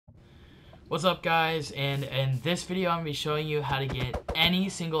What's up, guys? And in this video I'm going to be showing you how to get any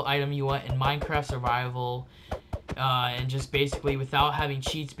single item you want in Minecraft Survival, and just basically without having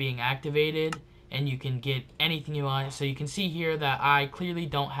cheats being activated, and you can get anything you want. So you can see here that I clearly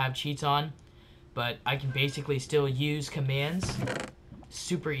don't have cheats on, but I can basically still use commands.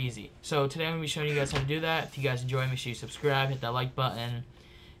 Super easy. So today I'm going to be showing you guys how to do that. If you guys enjoy, make sure you subscribe, hit that like button.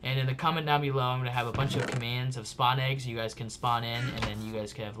 And in the comment down below, I'm going to have a bunch of commands of spawn eggs you guys can spawn in, and then you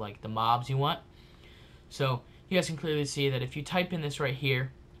guys can have like the mobs you want. So you guys can clearly see that if you type in this right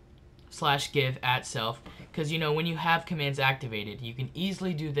here, /give @self, because you know when you have commands activated, you can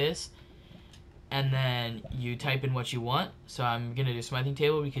easily do this, and then you type in what you want. So I'm going to do smithing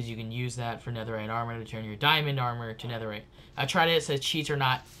table because you can use that for netherite armor to turn your diamond armor to netherite. I tried it, it says cheats are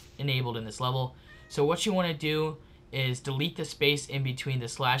not enabled in this level. So what you want to do is delete the space in between the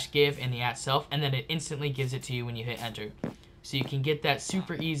 /give and the @self, and then it instantly gives it to you when you hit enter. So you can get that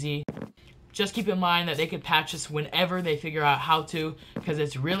super easy. Just keep in mind that they could patch this whenever they figure out how to, because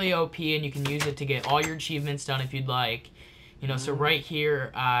it's really OP and you can use it to get all your achievements done if you'd like. You know, so right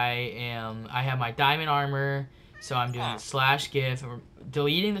here I have my diamond armor, so I'm doing the /give,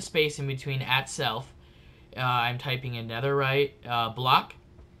 deleting the space in between @self. I'm typing in netherite block.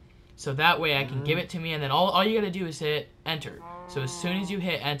 So that way I can give it to me, and then all you gotta do is hit enter. So as soon as you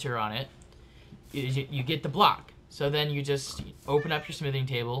hit enter on it, you get the block. So then you just open up your smithing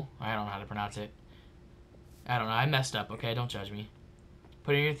table. I don't know how to pronounce it. I don't know, I messed up, okay? Don't judge me.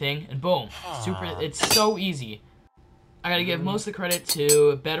 Put in your thing, and boom. It's so easy. I gotta give most of the credit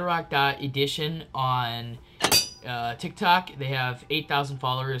to Bedrock.edition on TikTok. They have 8,000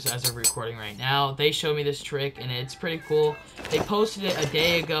 followers as of recording right now. They showed me this trick and it's pretty cool. They posted it a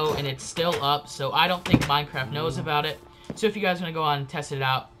day ago and it's still up, so I don't think Minecraft knows about it. So if you guys want to go on and test it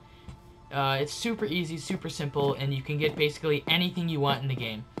out, it's super easy, super simple, and you can get basically anything you want in the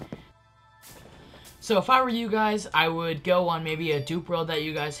game. So if I were you guys, I would go on maybe a dupe world that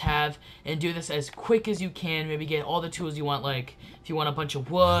you guys have and do this as quick as you can. Maybe get all the tools you want, like if you want a bunch of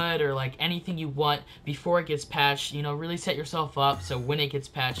wood or like anything you want before it gets patched. You know, really set yourself up so when it gets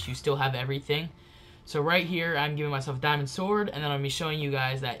patched, you still have everything. So right here, I'm giving myself a diamond sword, and then I'm going to be showing you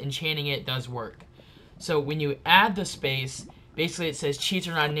guys that enchanting it does work. So when you add the space, basically it says cheats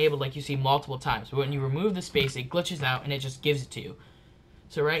are not enabled like you see multiple times. But when you remove the space, it glitches out and it just gives it to you.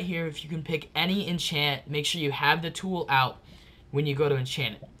 So right here, if you can pick any enchant, make sure you have the tool out when you go to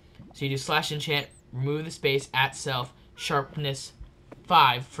enchant it. So you do /enchant, remove the space, @self, sharpness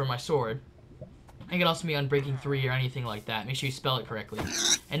 5 for my sword. It can also be unbreaking 3 or anything like that. Make sure you spell it correctly.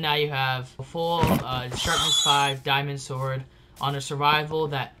 And now you have a full sharpness 5 diamond sword on a survival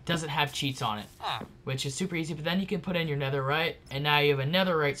that doesn't have cheats on it, which is super easy. But then you can put in your netherite, and now you have a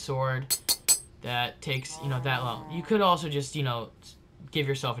netherite sword that takes, you know, that long. You could also just, you know, give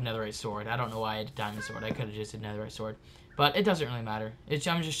yourself a netherite sword. I don't know why I had a diamond sword. I could have just did netherite sword. But it doesn't really matter.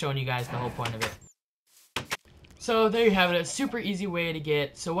 I'm just showing you guys the whole point of it. So there you have it. A super easy way to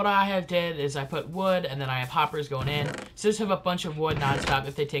get. So what I have did is I put wood, and then I have hoppers going in. So just have a bunch of wood non-stop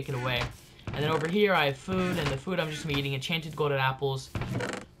if they take it away. And then over here I have food, and the food I'm just going to be eating enchanted golden apples.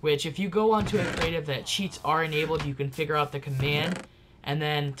 Which if you go onto a creative that cheats are enabled, you can figure out the command and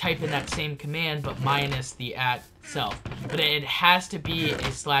then type in that same command but minus the @self. But it has to be a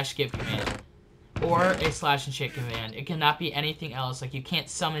 /give command or a /enchant command. It cannot be anything else. Like, you can't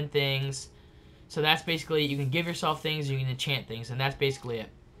summon things. So that's basically, you can give yourself things, you can enchant things, and that's basically it.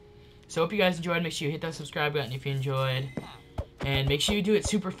 So hope you guys enjoyed. Make sure you hit that subscribe button if you enjoyed, and make sure you do it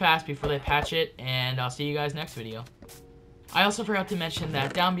super fast before they patch it, and I'll see you guys next video. I also forgot to mention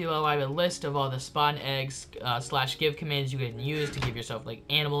that down below I have a list of all the spawn eggs /give commands you can use to give yourself like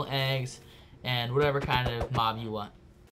animal eggs and whatever kind of mob you want.